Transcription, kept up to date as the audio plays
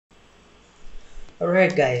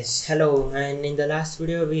Alright guys, hello, and in the last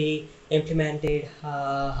video we implemented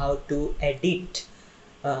how to edit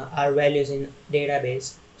our values in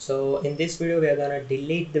database. So in this video we are gonna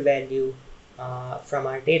delete the value from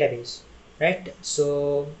our database, right?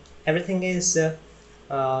 So everything is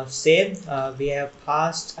same. We have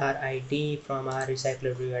passed our ID from our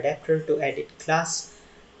recycler view adapter to edit class,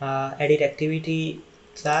 edit activity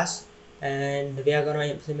class, and we are gonna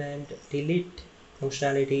implement delete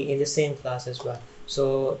functionality in the same class as well.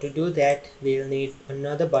 So to do that we'll need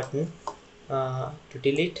another button to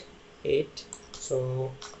delete it.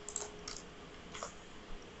 So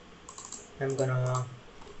I'm gonna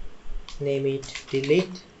name it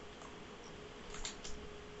delete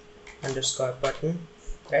underscore button,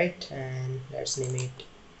 right? And let's name it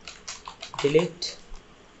delete.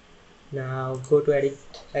 Now go to edit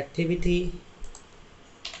activity,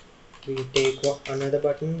 we take another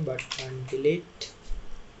button delete,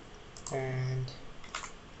 and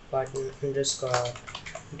button underscore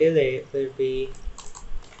delete will be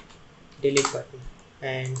delete button,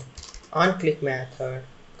 and on click method,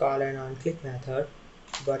 call an on click method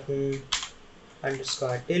button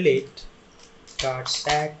underscore delete dot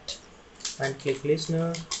set on click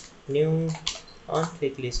listener new on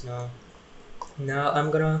click listener. Now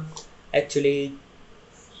I'm gonna actually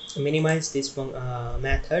minimize this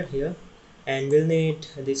method here, and we'll need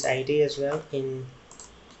this ID as well in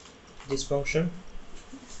this function.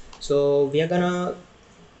 So we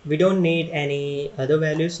don't need any other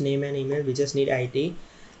values, name and email, we just need ID.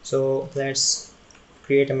 So let's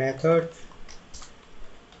create a method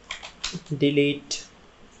delete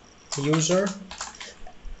user,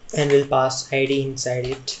 and we'll pass ID inside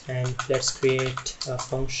it, and let's create a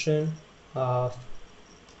function of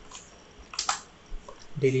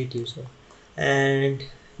delete user. And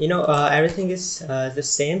everything is the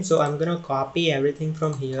same, so I'm gonna copy everything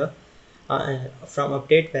from here, from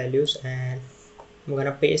update values, and I'm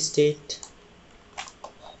gonna paste it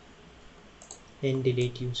in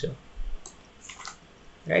delete user,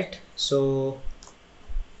 right? So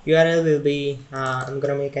URL will be I'm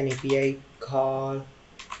gonna make an API call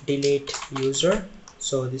delete user,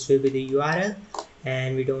 so this will be the URL,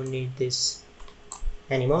 and we don't need this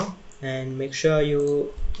anymore. And make sure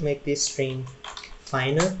you make this string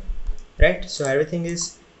final, right? So everything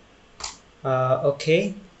is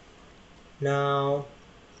okay. Now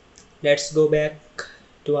let's go back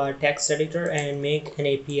to our text editor and make an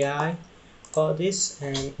API for this,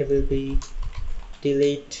 and it will be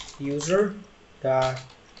delete user dot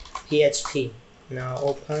php. Now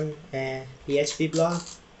open a PHP blog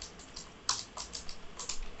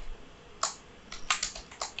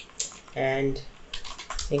and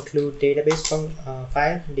include database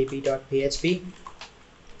file db.php,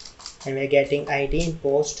 and we're getting ID in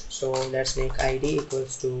post, so let's make ID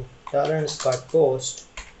equals to $post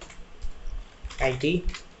ID.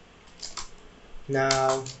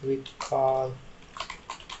 Now we call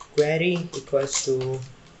query equals to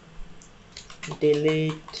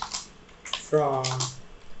delete from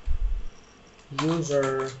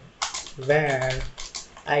user where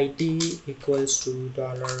ID equals to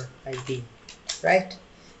 $ID, right?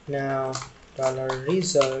 Now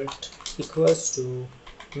 $result equals to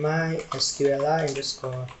mysqli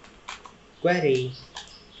underscore query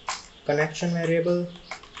connection variable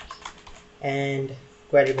and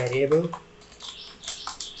query variable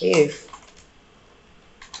if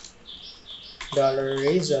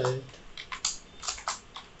 $result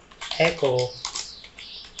echo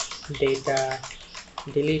data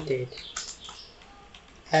deleted,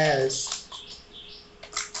 else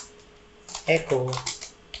echo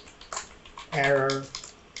error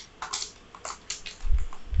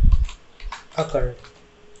occurred,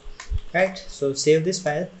 right? So save this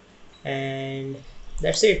file, and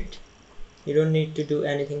that's it. You don't need to do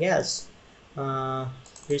anything else.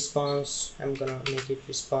 Response, I'm gonna make it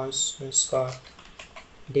response underscore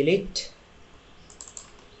delete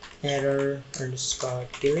error underscore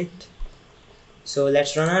delete. So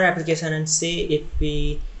let's run our application and see if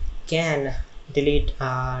we can delete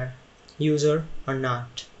our user or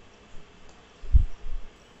not.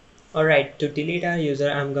 Alright, to delete our user,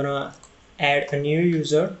 I'm gonna add a new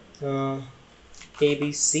user,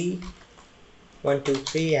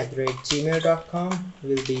 abc123@gmail.com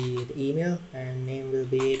will be the email, and name will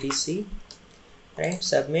be abc, right?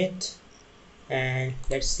 Submit, and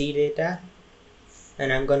let's see data,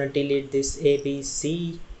 and I'm gonna delete this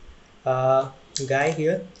abc guy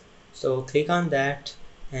here. So click on that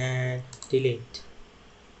and delete.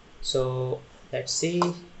 So let's see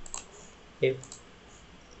if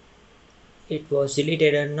it was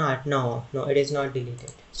deleted or not. No, it is not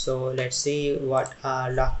deleted. So let's see what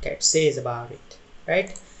our logcat says about it.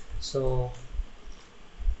 right? So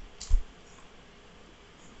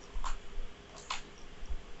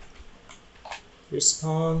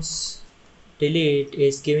response delete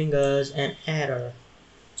is giving us an error.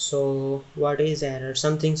 So what is error?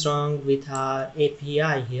 Something's wrong with our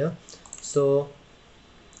API here. So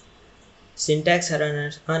syntax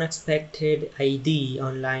error unexpected ID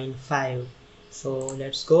on line 5. So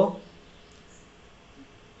let's go.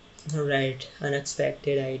 Right,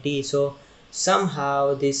 unexpected ID. So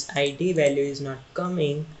somehow this ID value is not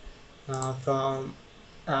coming from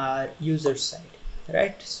our user side,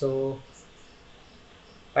 right? So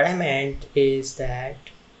what I meant is that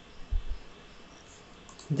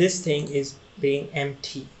this thing is being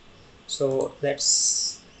empty. So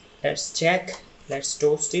let's check, let's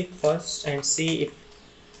toast it first and see if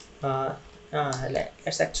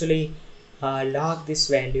let's actually log this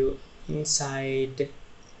value inside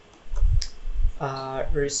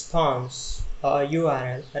response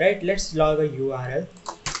URL, right? Let's log a URL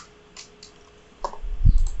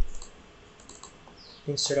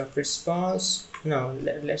instead of response. No,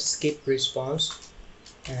 let's skip response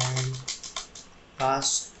and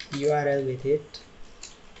pass URL with it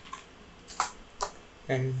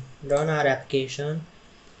and run our application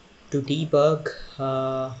to debug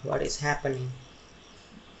what is happening.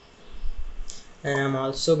 And I'm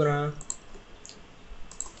also gonna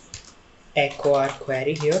echo our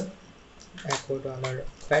query here, echo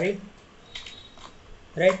 $query,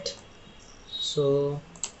 right? So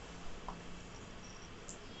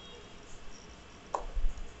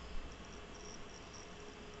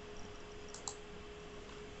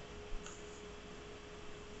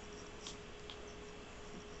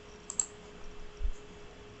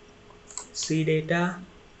see data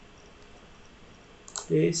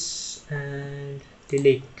this and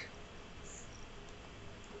delete.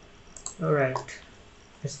 Alright,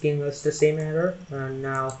 it's giving us the same error. And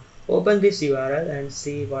now open this URL and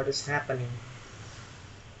see what is happening.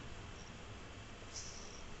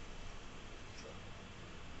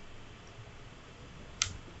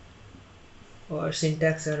 Or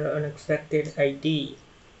syntax error unexpected ID.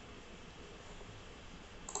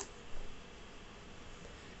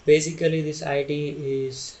 Basically this ID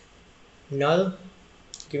is null,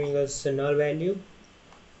 giving us a null value,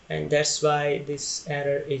 and that's why this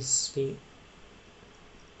error is being.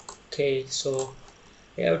 Okay, so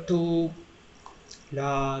we have to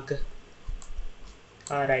log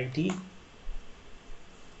our ID.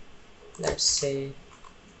 Let's say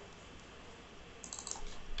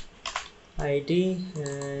ID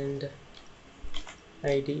and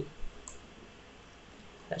ID.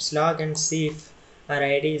 Let's log and see if our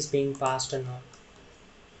ID is being passed or not.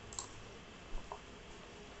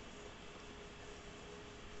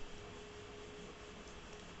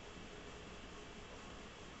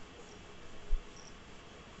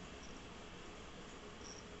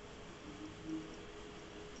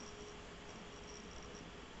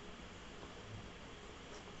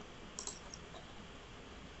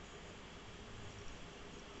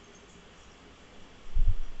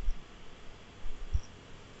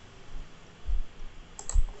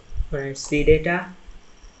 Alright, see data,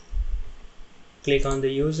 click on the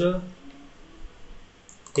user,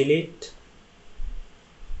 delete,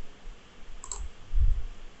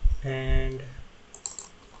 and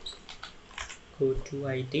go to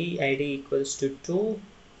ID equals to 2.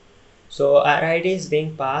 So our ID is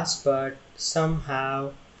being passed, but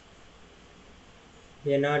somehow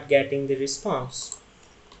we are not getting the response.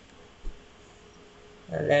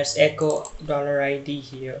 Let's echo $ID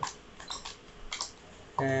here,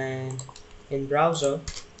 and in browser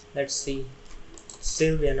let's see,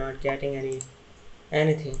 still we are not getting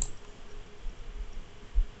anything.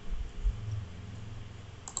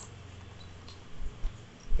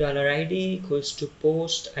 $ID equals to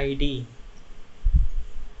post ID.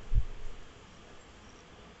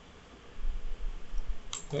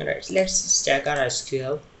 Alright, let's check our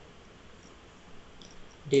SQL.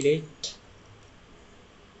 Delete.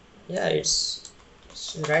 Yeah, it's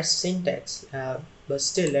right syntax, but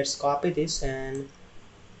still let's copy this and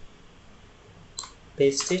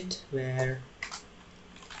paste it where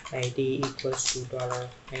ID equals to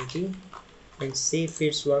 $ID and see if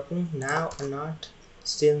it's working now or not.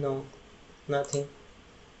 Still no, nothing.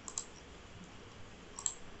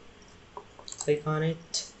 Click on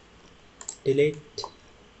it, delete,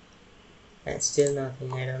 and still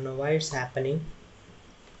nothing. I don't know why it's happening.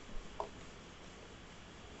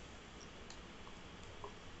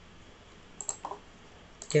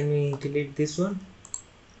 Can we delete this one?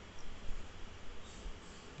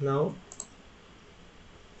 No.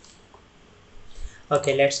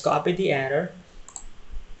 Okay, let's copy the error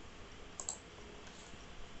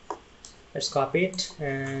Let's copy it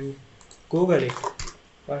and Google it.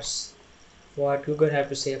 What Google have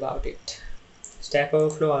to say about it. Stack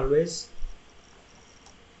Overflow always.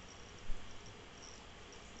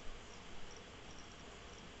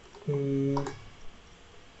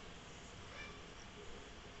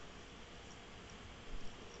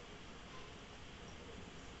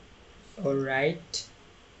 All right.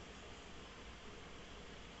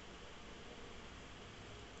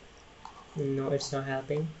 No, it's not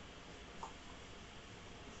helping.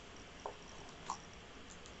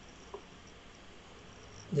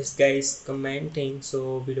 This guy is commenting,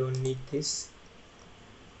 so we don't need this.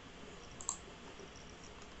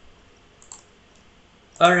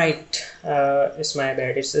 Alright, it's my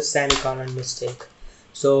bad, it's a semicolon mistake.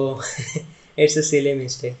 So it's a silly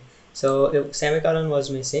mistake. So if semicolon was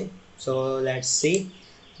missing, so let's see.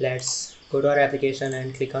 Let's go to our application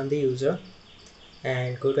and click on the user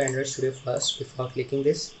and go to Android Studio first before clicking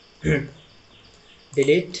this.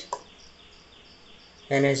 Delete,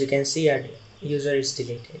 and as you can see our user is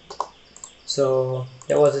deleted. So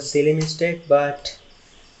that was a silly mistake, but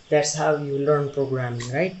that's how you learn programming,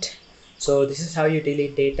 right? So this is how you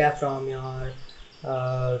delete data from your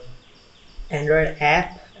Android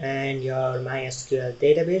app and your MySQL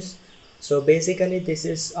database. So basically this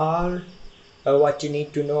is all what you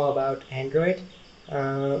need to know about Android.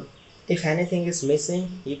 If anything is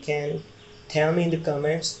missing, you can tell me in the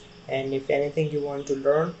comments, and if anything you want to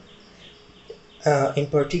learn in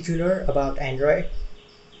particular about Android,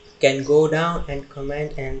 can go down and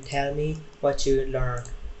comment and tell me what you learn,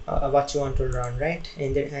 what you want to learn, right?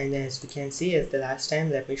 And as we can see, as the last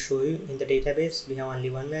time, let me show you, in the database we have only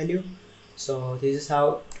one value. So this is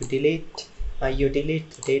how to delete you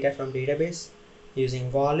delete the data from database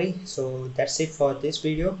using volley. So that's it for this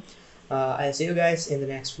video. I'll see you guys in the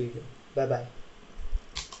next video. Bye bye.